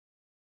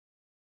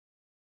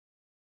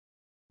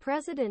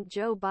President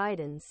Joe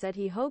Biden said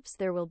he hopes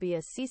there will be a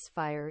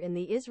ceasefire in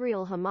the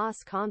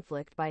Israel-Hamas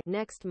conflict by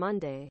next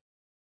Monday.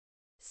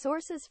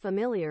 Sources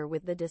familiar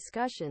with the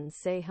discussions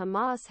say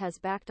Hamas has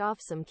backed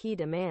off some key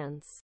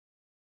demands,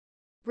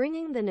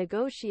 bringing the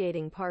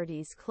negotiating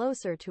parties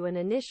closer to an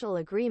initial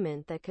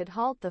agreement that could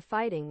halt the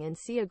fighting and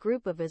see a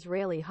group of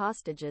Israeli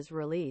hostages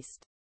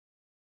released.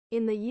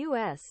 In the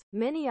U.S.,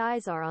 many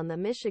eyes are on the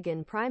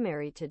Michigan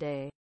primary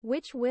today,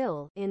 which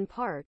will, in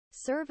part,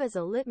 serve as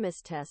a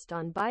litmus test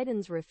on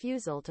Biden's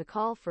refusal to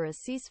call for a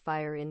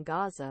ceasefire in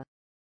Gaza.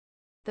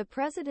 The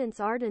president's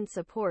ardent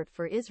support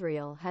for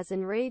Israel has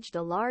enraged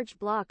a large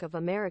bloc of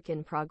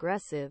American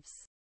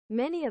progressives,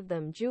 many of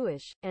them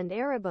Jewish and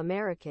Arab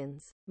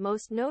Americans,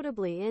 most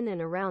notably in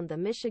and around the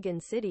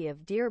Michigan city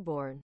of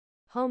Dearborn,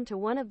 home to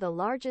one of the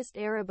largest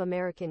Arab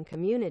American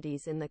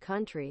communities in the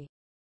country.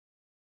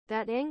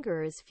 That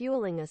anger is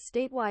fueling a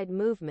statewide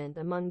movement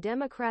among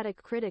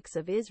Democratic critics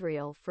of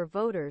Israel for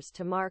voters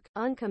to mark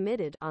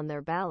uncommitted on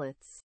their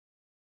ballots.